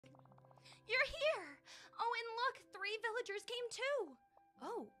You're here! Oh, and look, 3 villagers came too!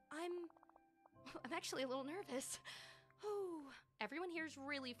 Oh, I'm actually a little nervous. Oh, everyone here's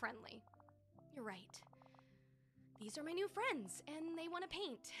really friendly. You're right. These are my new friends, and they want to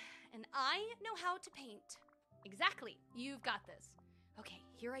paint. And I know how to paint. Exactly, you've got this. Okay,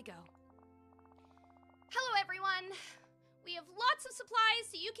 here I go. Hello, everyone! We have lots of supplies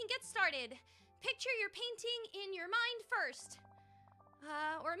so you can get started. Picture your painting in your mind first.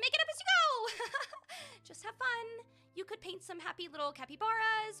 Or make it up as you go! Just have fun. You could paint some happy little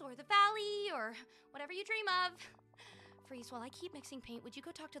capybaras, or the valley, or whatever you dream of. Freeze, while I keep mixing paint, would you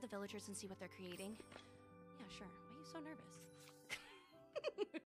go talk to the villagers and see what they're creating? Yeah, sure. Why are you so nervous?